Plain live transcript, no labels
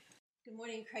Good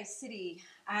morning, Christ City.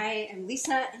 I am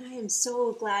Lisa, and I am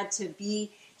so glad to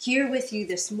be here with you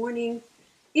this morning.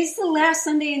 It's the last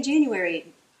Sunday in January.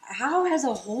 How has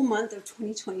a whole month of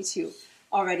 2022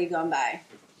 already gone by?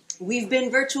 We've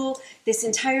been virtual this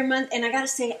entire month, and I gotta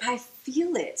say, I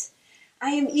feel it. I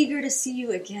am eager to see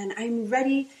you again. I'm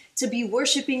ready to be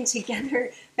worshiping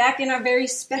together back in our very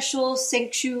special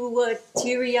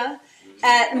sanctuaria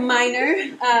at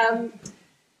Minor.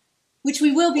 Which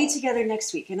we will be together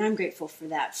next week, and I'm grateful for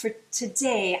that. For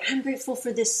today, I'm grateful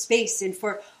for this space and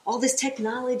for all this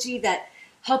technology that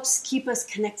helps keep us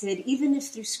connected, even if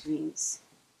through screens.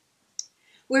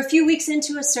 We're a few weeks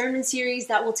into a sermon series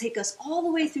that will take us all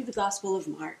the way through the Gospel of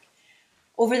Mark.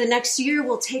 Over the next year,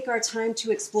 we'll take our time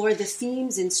to explore the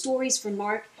themes and stories from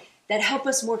Mark that help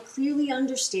us more clearly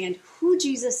understand who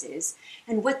Jesus is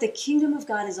and what the kingdom of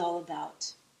God is all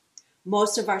about.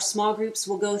 Most of our small groups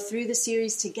will go through the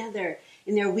series together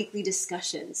in their weekly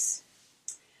discussions.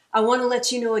 I want to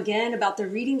let you know again about the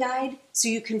reading guide so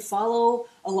you can follow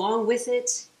along with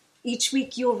it. Each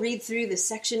week you'll read through the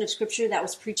section of scripture that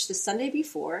was preached the Sunday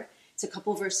before. It's a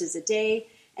couple verses a day,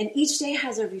 and each day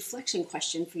has a reflection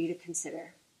question for you to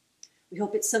consider. We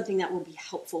hope it's something that will be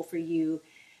helpful for you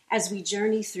as we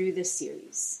journey through this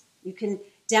series. You can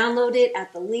download it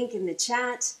at the link in the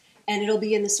chat, and it'll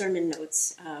be in the sermon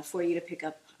notes for you to pick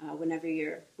up whenever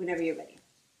you're ready.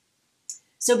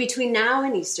 So between now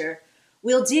and Easter,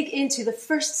 we'll dig into the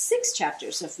first 6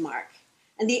 chapters of Mark.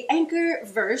 And the anchor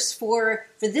verse for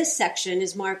this section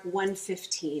is Mark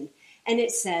 1:15. And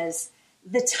it says,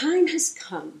 "The time has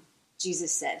come,"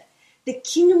 Jesus said. "The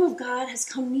kingdom of God has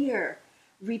come near.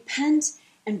 Repent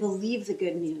and believe the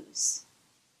good news."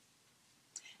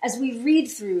 As we read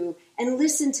through and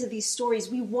listen to these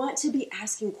stories, we want to be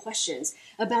asking questions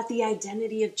about the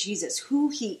identity of Jesus, who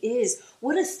he is,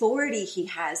 what authority he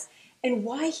has, and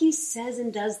why he says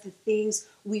and does the things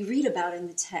we read about in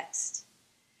the text.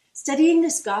 Studying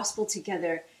this gospel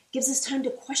together gives us time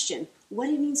to question what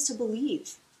it means to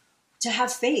believe, to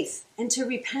have faith, and to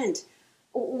repent.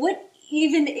 What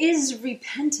even is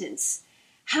repentance?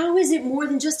 How is it more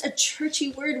than just a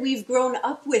churchy word we've grown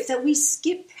up with that we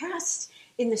skip past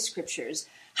in the scriptures?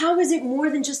 How is it more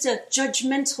than just a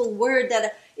judgmental word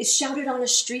that is shouted on a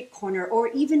street corner, or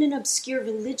even an obscure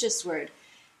religious word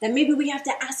that maybe we have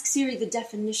to ask Siri the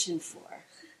definition for?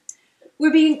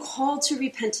 We're being called to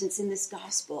repentance in this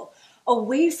gospel,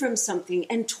 away from something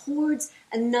and towards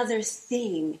another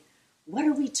thing. What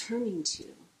are we turning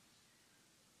to?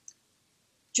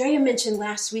 Drea mentioned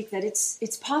last week that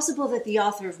it's possible that the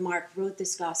author of Mark wrote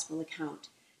this gospel account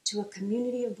to a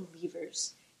community of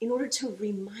believers in order to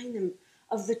remind them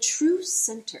of the true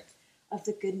center of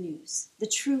the good news, the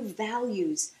true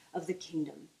values of the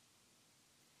kingdom.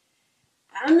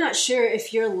 I'm not sure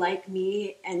if you're like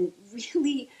me and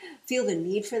really feel the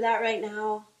need for that right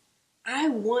now. I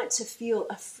want to feel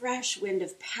a fresh wind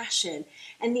of passion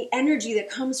and the energy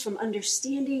that comes from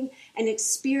understanding and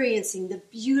experiencing the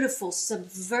beautiful,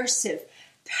 subversive,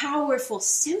 powerful,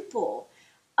 simple,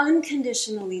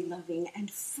 unconditionally loving,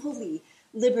 and fully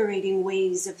liberating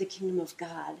ways of the kingdom of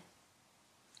God.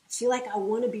 I feel like I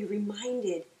want to be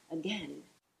reminded again.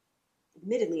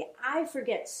 Admittedly, I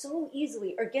forget so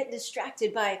easily or get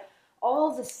distracted by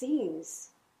all the things.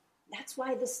 That's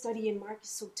why this study in Mark is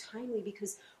so timely,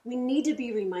 because we need to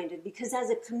be reminded, because as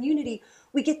a community,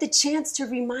 we get the chance to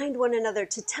remind one another,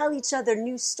 to tell each other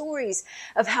new stories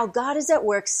of how God is at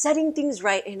work setting things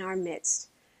right in our midst.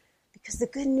 Because the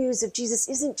good news of Jesus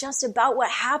isn't just about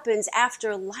what happens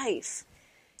after life.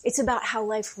 It's about how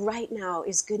life right now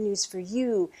is good news for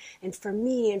you and for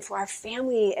me and for our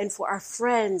family and for our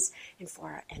friends and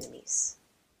for our enemies.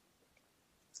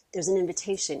 There's an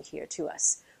invitation here to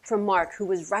us from Mark, who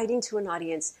was writing to an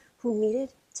audience who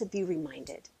needed to be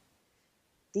reminded.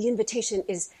 The invitation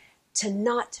is to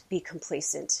not be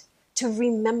complacent, to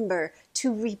remember,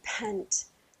 to repent,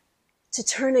 to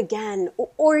turn again,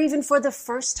 or even for the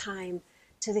first time,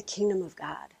 to the kingdom of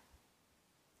God.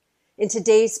 In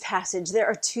today's passage, there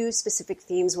are 2 specific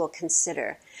themes we'll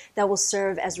consider that will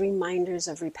serve as reminders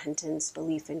of repentance,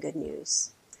 belief, and good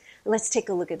news. Let's take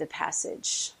a look at the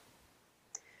passage.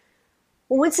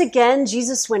 Well, once again,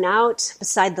 Jesus went out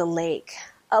beside the lake.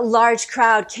 A large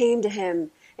crowd came to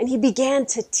him, and he began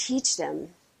to teach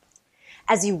them.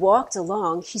 As he walked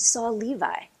along, he saw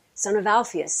Levi, son of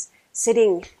Alphaeus,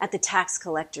 sitting at the tax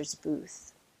collector's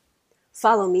booth.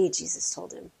 "Follow me," Jesus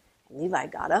told him. And Levi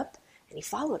got up, and he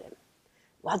followed him.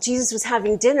 While Jesus was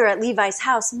having dinner at Levi's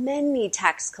house, many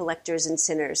tax collectors and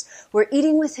sinners were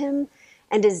eating with him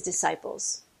and his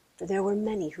disciples, for there were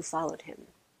many who followed him.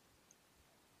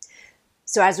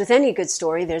 So as with any good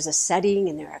story, there's a setting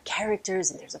and there are characters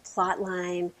and there's a plot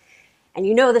line. And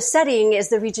you know the setting is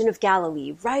the region of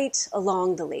Galilee, right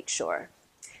along the lakeshore.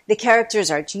 The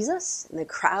characters are Jesus and the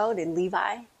crowd and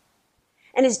Levi.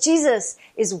 And as Jesus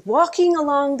is walking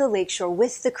along the lakeshore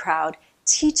with the crowd,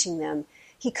 teaching them,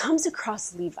 he comes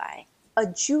across Levi, a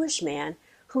Jewish man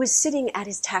who is sitting at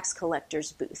his tax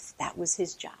collector's booth. That was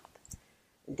his job.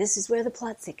 And this is where the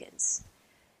plot thickens.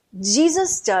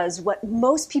 Jesus does what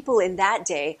most people in that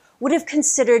day would have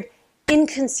considered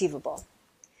inconceivable.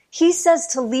 He says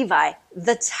to Levi,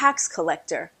 the tax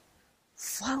collector,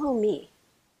 "Follow me."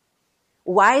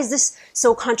 Why is this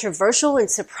so controversial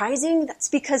and surprising? That's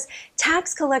because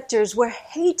tax collectors were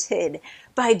hated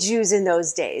by Jews in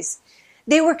those days.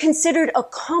 They were considered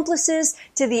accomplices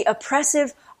to the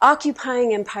oppressive,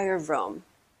 occupying empire of Rome.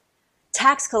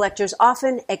 Tax collectors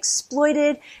often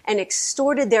exploited and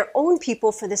extorted their own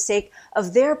people for the sake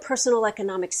of their personal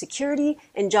economic security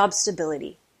and job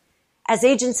stability. As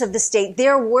agents of the state,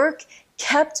 their work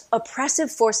kept oppressive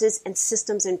forces and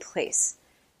systems in place.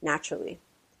 Naturally,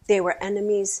 they were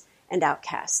enemies and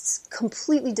outcasts,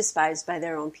 completely despised by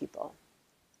their own people.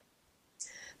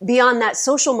 Beyond that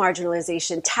social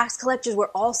marginalization, tax collectors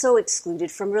were also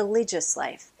excluded from religious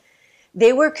life.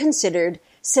 They were considered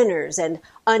sinners and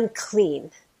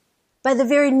unclean. By the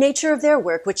very nature of their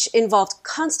work, which involved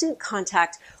constant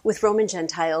contact with Roman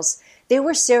Gentiles, they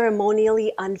were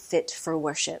ceremonially unfit for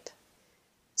worship.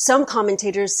 Some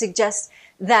commentators suggest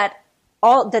that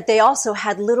they also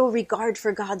had little regard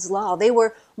for God's law. They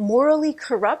were morally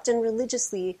corrupt and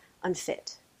religiously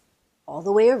unfit. All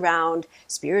the way around,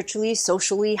 spiritually,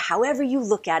 socially, however you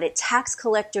look at it, tax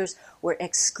collectors were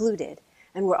excluded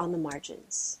and were on the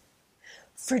margins.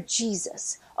 For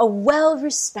Jesus, a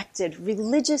well-respected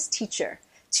religious teacher,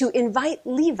 to invite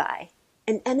Levi,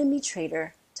 an enemy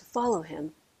trader, to follow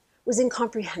him was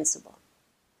incomprehensible.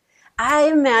 I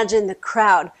imagine the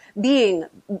crowd being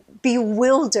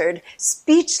bewildered,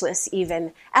 speechless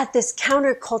even, at this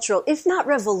countercultural, if not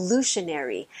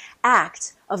revolutionary,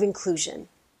 act of inclusion.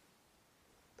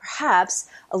 Perhaps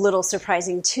a little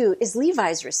surprising too is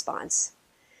Levi's response.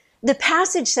 The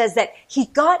passage says that he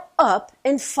got up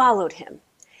and followed him.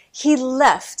 He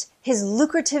left his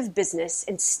lucrative business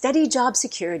and steady job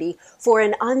security for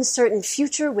an uncertain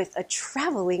future with a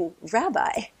traveling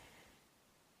rabbi.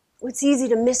 What's easy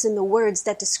to miss in the words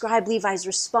that describe Levi's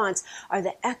response are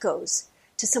the echoes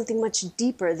to something much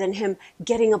deeper than him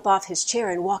getting up off his chair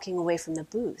and walking away from the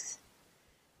booth.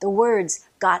 The words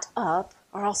 "got up"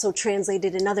 are also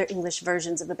translated in other English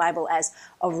versions of the Bible as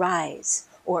arise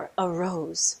or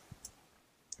arose.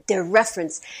 Their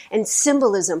reference and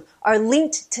symbolism are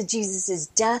linked to Jesus'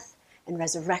 death and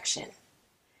resurrection.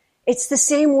 It's the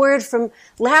same word from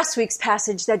last week's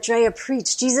passage that Drea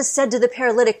preached. Jesus said to the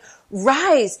paralytic,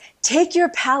 "Rise, take your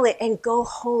pallet and go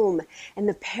home." And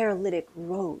the paralytic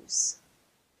rose.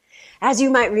 As you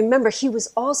might remember, he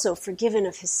was also forgiven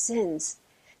of his sins.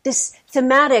 This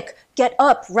thematic get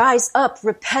up, rise up,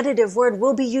 repetitive word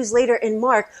will be used later in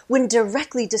Mark when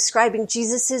directly describing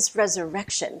Jesus'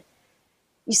 resurrection.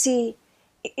 You see,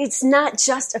 it's not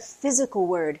just a physical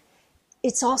word,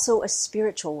 it's also a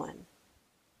spiritual one.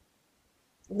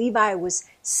 Levi was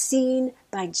seen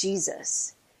by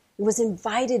Jesus. He was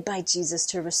invited by Jesus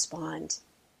to respond.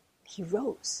 He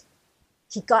rose.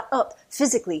 He got up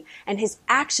physically, and his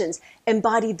actions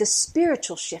embodied the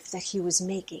spiritual shift that he was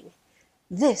making.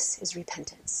 This is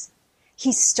repentance.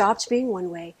 He stopped being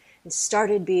one way and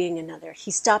started being another.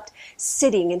 He stopped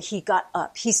sitting and he got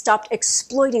up. He stopped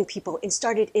exploiting people and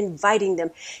started inviting them.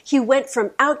 He went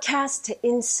from outcast to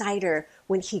insider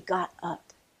when he got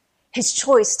up. His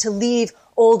choice to leave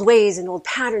old ways and old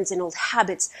patterns and old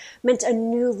habits meant a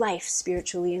new life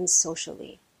spiritually and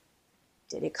socially.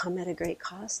 Did it come at a great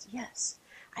cost? Yes.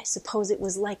 I suppose it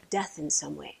was like death in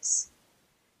some ways.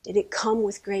 Did it come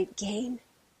with great gain?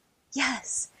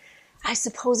 Yes. I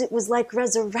suppose it was like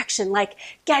resurrection, like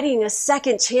getting a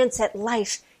second chance at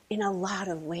life in a lot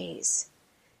of ways.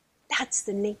 That's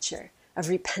the nature of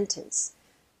repentance,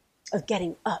 of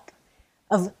getting up,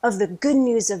 of the good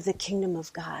news of the kingdom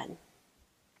of God.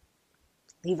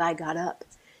 Levi got up.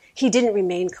 He didn't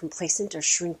remain complacent or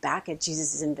shrink back at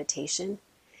Jesus' invitation.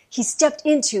 He stepped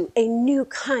into a new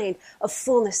kind of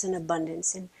fullness and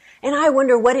abundance. And I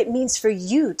wonder what it means for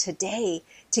you today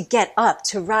to get up,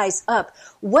 to rise up.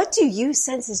 What do you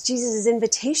sense is Jesus'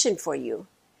 invitation for you?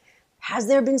 Has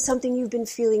there been something you've been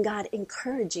feeling God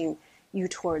encouraging you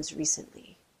towards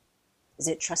recently? Is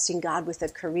it trusting God with a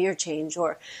career change,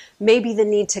 or maybe the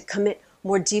need to commit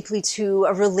more deeply to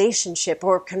a relationship,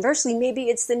 or conversely, maybe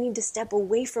it's the need to step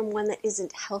away from one that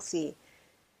isn't healthy?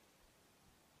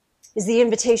 is the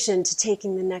invitation to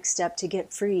taking the next step to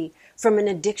get free from an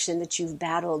addiction that you've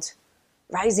battled.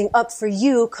 Rising up for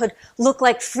you could look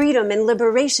like freedom and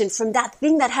liberation from that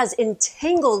thing that has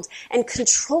entangled and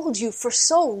controlled you for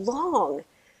so long.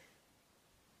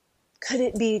 Could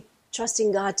it be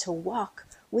trusting God to walk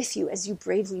with you as you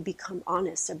bravely become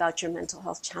honest about your mental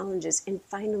health challenges and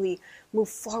finally move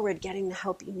forward getting the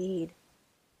help you need?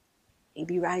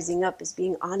 Maybe rising up is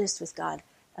being honest with God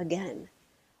again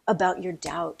about your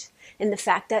doubt and the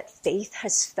fact that faith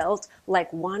has felt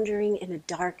like wandering in a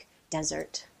dark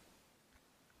desert.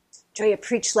 Drea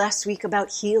preached last week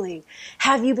about healing.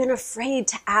 Have you been afraid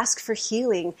to ask for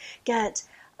healing? Get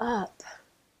up.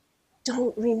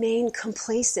 Don't remain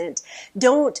complacent.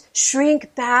 Don't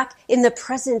shrink back in the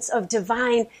presence of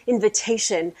divine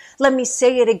invitation. Let me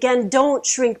say it again. Don't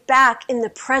shrink back in the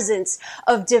presence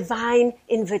of divine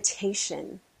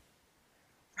invitation.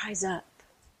 Rise up.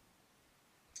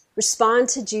 Respond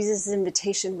to Jesus'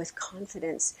 invitation with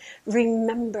confidence.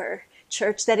 Remember,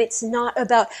 church, that it's not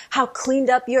about how cleaned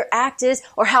up your act is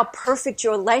or how perfect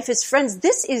your life is. Friends,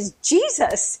 this is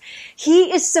Jesus.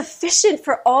 He is sufficient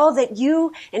for all that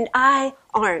you and I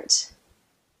aren't.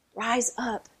 Rise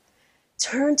up.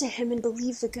 Turn to him and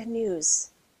believe the good news.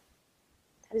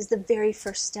 That is the very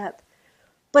first step.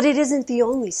 But it isn't the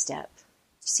only step.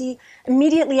 You see,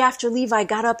 immediately after Levi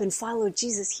got up and followed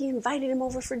Jesus, he invited him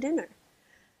over for dinner.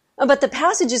 But the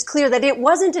passage is clear that it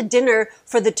wasn't a dinner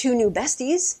for the two new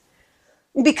besties.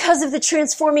 Because of the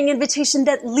transforming invitation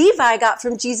that Levi got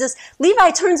from Jesus, Levi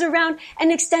turns around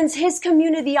and extends his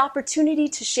community the opportunity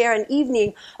to share an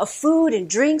evening of food and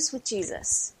drinks with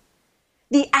Jesus.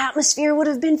 The atmosphere would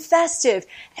have been festive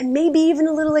and maybe even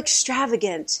a little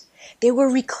extravagant. They were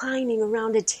reclining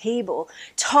around a table,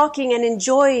 talking and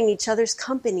enjoying each other's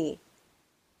company.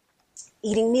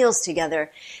 Eating meals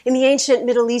together in the ancient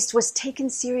Middle East was taken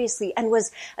seriously and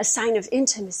was a sign of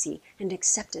intimacy and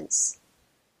acceptance.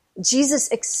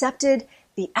 Jesus accepted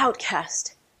the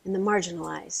outcast and the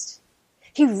marginalized.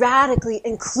 He radically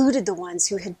included the ones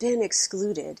who had been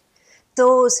excluded,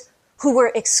 those who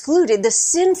were excluded, the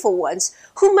sinful ones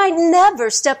who might never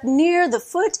step near the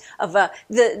foot of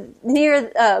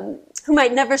who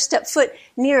might never step foot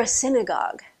near a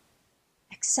synagogue,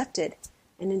 accepted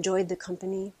and enjoyed the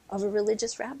company of a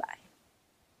religious rabbi.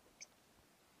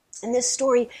 And this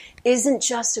story isn't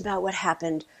just about what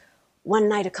happened one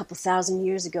night a couple thousand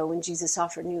years ago when Jesus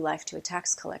offered new life to a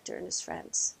tax collector and his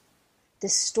friends.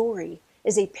 This story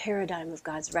is a paradigm of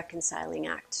God's reconciling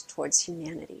act towards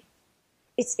humanity.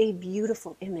 It's a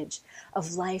beautiful image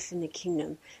of life in the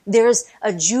kingdom. There's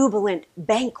a jubilant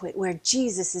banquet where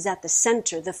Jesus is at the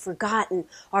center, the forgotten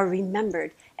are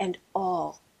remembered, and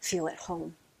all feel at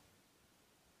home.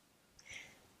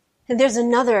 And there's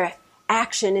another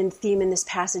action and theme in this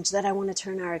passage that I want to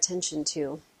turn our attention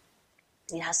to.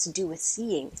 It has to do with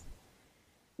seeing.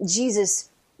 Jesus,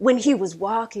 when he was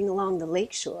walking along the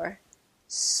lakeshore,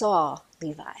 saw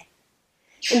Levi.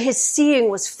 And his seeing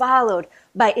was followed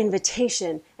by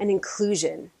invitation and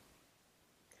inclusion.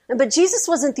 But Jesus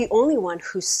wasn't the only one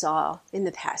who saw in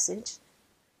the passage.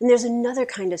 And there's another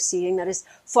kind of seeing that is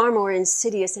far more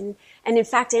insidious and in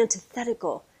fact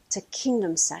antithetical to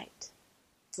kingdom sight.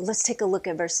 Let's take a look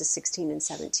at verses 16 and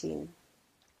 17.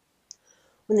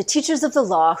 When the teachers of the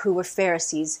law, who were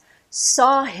Pharisees,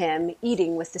 saw him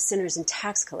eating with the sinners and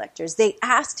tax collectors, they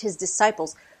asked his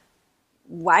disciples,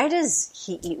 "Why does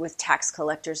he eat with tax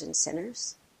collectors and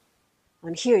sinners?"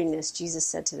 On hearing this, Jesus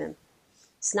said to them,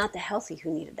 "It's not the healthy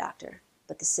who need a doctor,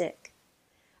 but the sick.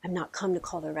 I'm not come to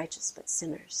call the righteous, but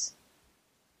sinners."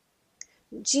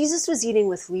 Jesus was eating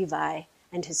with Levi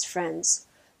and his friends.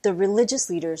 The religious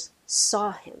leaders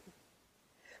saw him.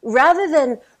 Rather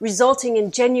than resulting in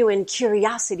genuine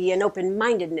curiosity and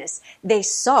open-mindedness, they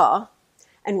saw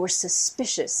and were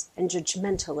suspicious and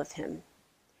judgmental of him.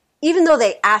 Even though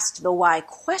they asked the why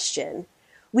question,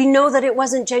 we know that it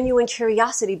wasn't genuine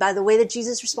curiosity by the way that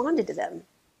Jesus responded to them.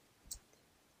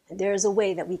 And there is a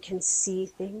way that we can see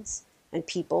things and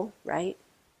people, right?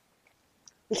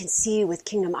 We can see with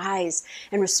kingdom eyes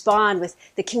and respond with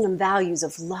the kingdom values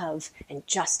of love and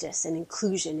justice and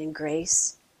inclusion and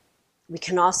grace. We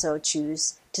can also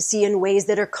choose to see in ways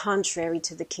that are contrary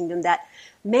to the kingdom, that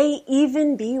may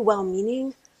even be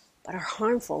well-meaning, but are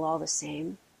harmful all the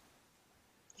same.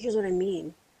 Here's what I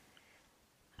mean.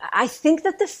 I think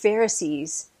that the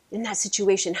Pharisees in that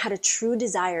situation had a true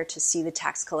desire to see the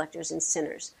tax collectors and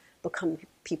sinners become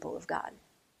people of God.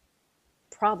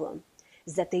 The problem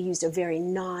is that they used a very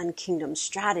non-kingdom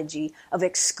strategy of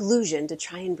exclusion to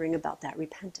try and bring about that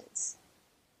repentance.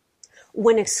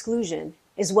 When exclusion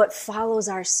is what follows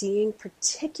our seeing,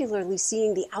 particularly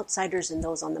seeing the outsiders and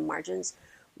those on the margins,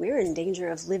 we're in danger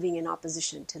of living in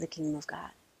opposition to the kingdom of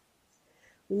God.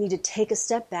 We need to take a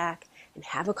step back and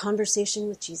have a conversation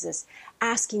with Jesus,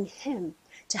 asking him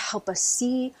to help us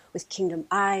see with kingdom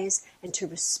eyes and to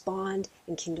respond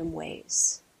in kingdom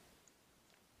ways.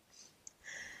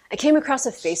 I came across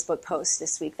a Facebook post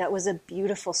this week that was a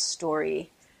beautiful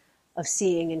story of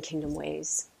seeing in kingdom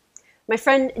ways. My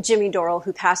friend Jimmy Dorrell,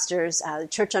 who pastors the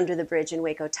church under the bridge in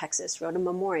Waco, Texas, wrote a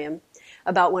memoriam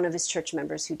about one of his church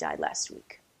members who died last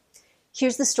week.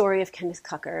 Here's the story of Kenneth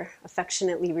Cucker,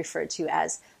 affectionately referred to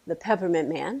as the Peppermint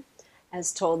Man,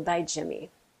 as told by Jimmy.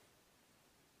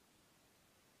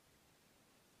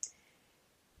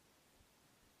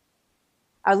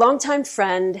 Our longtime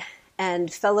friend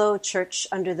and fellow church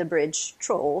under the bridge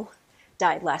troll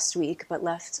died last week, but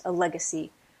left a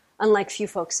legacy unlike few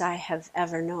folks I have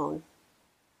ever known.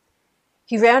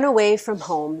 He ran away from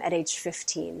home at age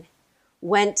 15,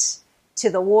 went to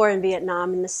the war in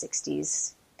Vietnam in the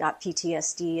 60s, got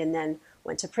PTSD, and then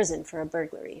went to prison for a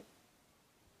burglary.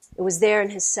 It was there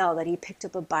in his cell that he picked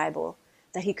up a Bible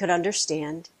that he could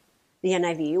understand, the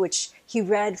NIV, which he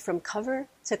read from cover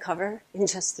to cover in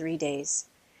just 3 days,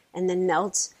 and then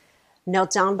knelt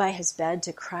down by his bed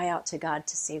to cry out to God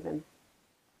to save him.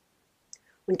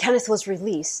 When Kenneth was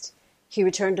released, he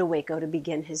returned to Waco to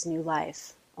begin his new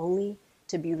life, only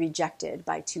to be rejected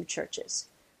by 2 churches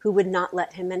who would not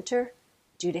let him enter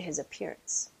due to his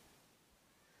appearance.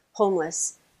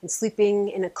 Homeless and sleeping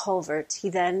in a culvert, he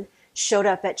then showed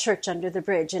up at church under the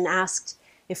bridge and asked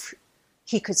if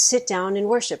he could sit down and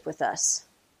worship with us.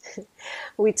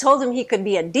 We told him he could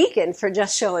be a deacon for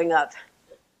just showing up.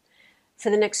 For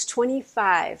the next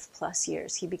 25 plus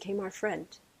years, he became our friend.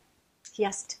 He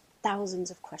asked thousands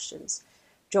of questions,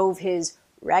 drove his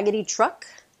raggedy truck,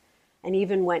 and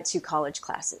even went to college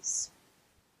classes.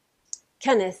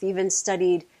 Kenneth even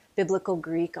studied biblical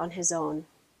Greek on his own.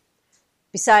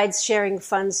 Besides sharing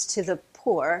funds to the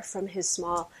poor from his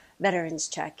small veterans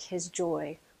check, his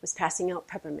joy was passing out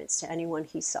peppermints to anyone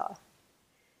he saw.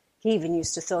 He even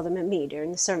used to throw them at me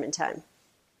during the sermon time.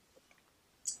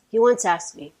 He once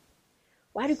asked me,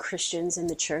 "Why do Christians in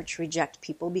the church reject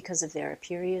people because of their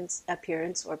appearance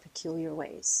or peculiar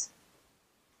ways?"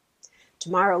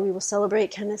 Tomorrow we will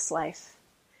celebrate Kenneth's life.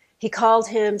 He called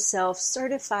himself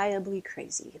certifiably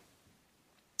crazy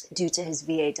due to his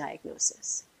VA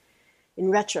diagnosis.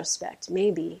 In retrospect,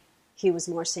 maybe he was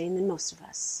more sane than most of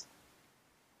us.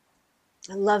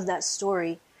 I love that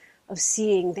story of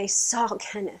seeing they saw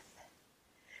Kenneth.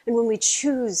 And when we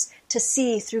choose to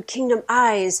see through kingdom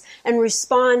eyes and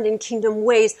respond in kingdom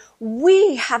ways,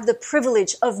 we have the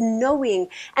privilege of knowing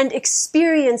and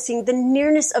experiencing the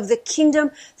nearness of the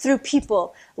kingdom through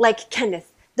people like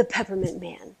Kenneth, the Peppermint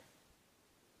Man.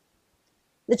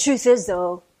 The truth is,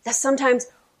 though, that sometimes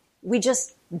we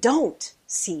just don't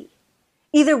see.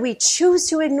 Either we choose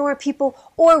to ignore people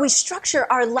or we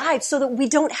structure our lives so that we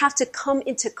don't have to come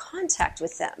into contact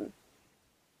with them.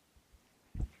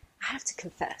 I have to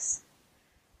confess,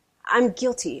 I'm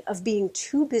guilty of being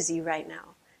too busy right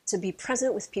now to be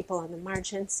present with people on the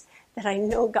margins that I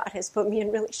know God has put me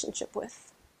in relationship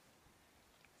with.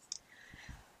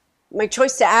 My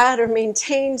choice to add or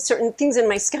maintain certain things in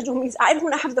my schedule means I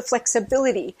don't have the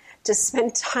flexibility to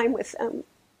spend time with them,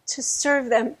 to serve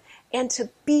them, and to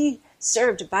be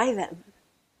served by them.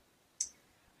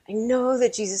 I know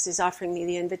that Jesus is offering me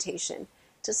the invitation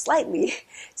to slightly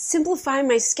simplify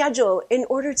my schedule in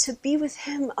order to be with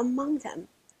him among them.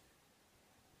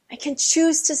 I can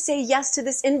choose to say yes to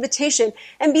this invitation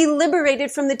and be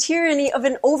liberated from the tyranny of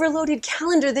an overloaded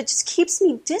calendar that just keeps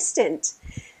me distant.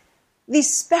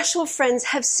 These special friends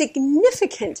have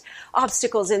significant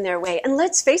obstacles in their way, and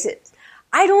let's face it,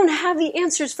 I don't have the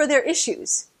answers for their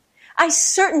issues. I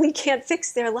certainly can't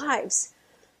fix their lives,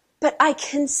 but I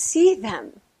can see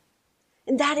them.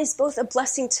 And that is both a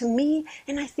blessing to me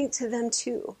and I think to them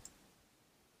too.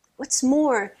 What's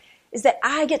more is that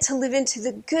I get to live into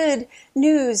the good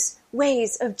news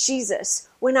ways of Jesus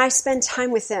when I spend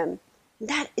time with them. And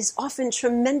that is often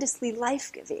tremendously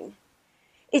life-giving.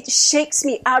 It shakes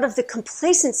me out of the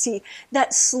complacency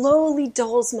that slowly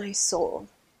dulls my soul.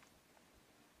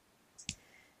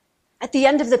 At the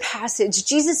end of the passage,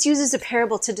 Jesus uses a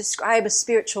parable to describe a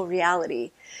spiritual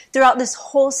reality. Throughout this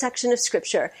whole section of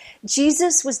Scripture,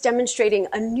 Jesus was demonstrating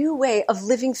a new way of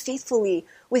living faithfully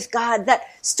with God that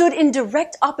stood in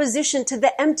direct opposition to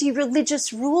the empty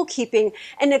religious rule-keeping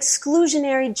and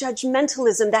exclusionary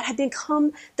judgmentalism that had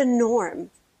become the norm.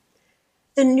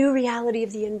 The new reality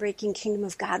of the inbreaking kingdom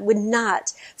of God would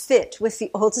not fit with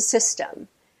the old system.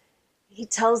 He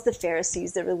tells the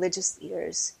Pharisees, the religious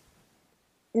leaders,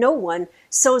 no one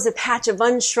sews a patch of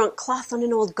unshrunk cloth on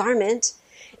an old garment.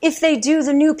 If they do,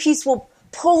 the new piece will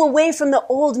pull away from the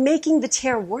old, making the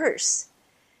tear worse.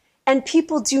 And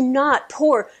people do not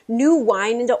pour new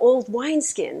wine into old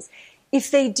wineskins. If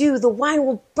they do, the wine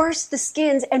will burst the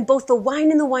skins, and both the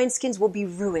wine and the wineskins will be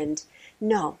ruined.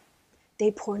 No,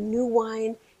 they pour new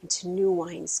wine into new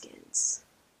wineskins.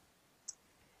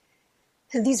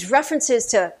 And these references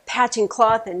to patching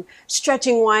cloth and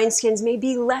stretching wineskins may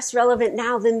be less relevant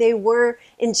now than they were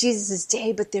in Jesus'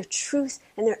 day, but their truth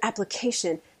and their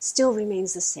application still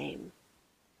remains the same.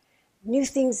 New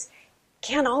things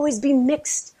can't always be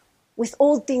mixed with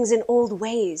old things in old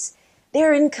ways.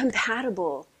 They're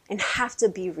incompatible and have to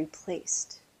be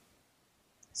replaced.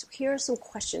 So here are some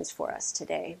questions for us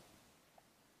today.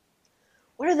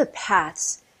 What are the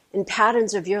paths and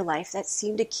patterns of your life that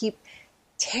seem to keep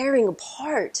tearing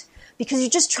apart because you're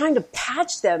just trying to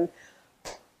patch them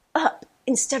up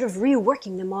instead of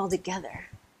reworking them all together?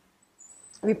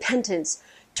 Repentance,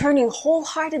 turning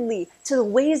wholeheartedly to the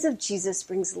ways of Jesus,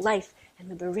 brings life and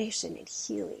liberation and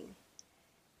healing.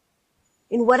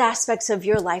 In what aspects of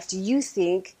your life do you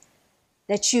think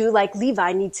that you, like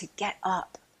Levi, need to get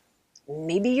up?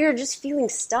 Maybe you're just feeling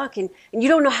stuck and you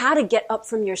don't know how to get up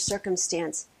from your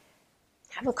circumstance.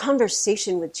 Have a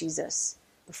conversation with Jesus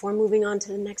before moving on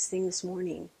to the next thing this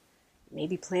morning.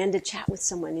 Maybe plan to chat with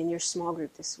someone in your small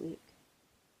group this week.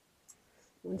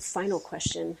 One final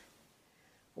question.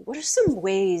 What are some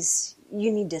ways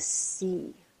you need to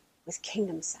see with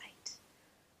kingdom sight?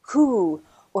 Who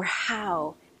or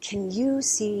how can you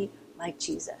see like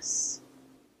Jesus?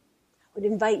 I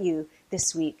would invite you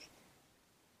this week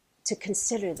to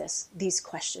consider these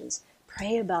questions.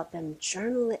 Pray about them.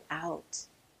 Journal it out.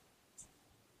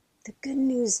 The good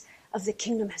news of the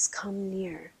kingdom has come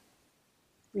near.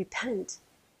 Repent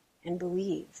and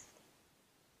believe.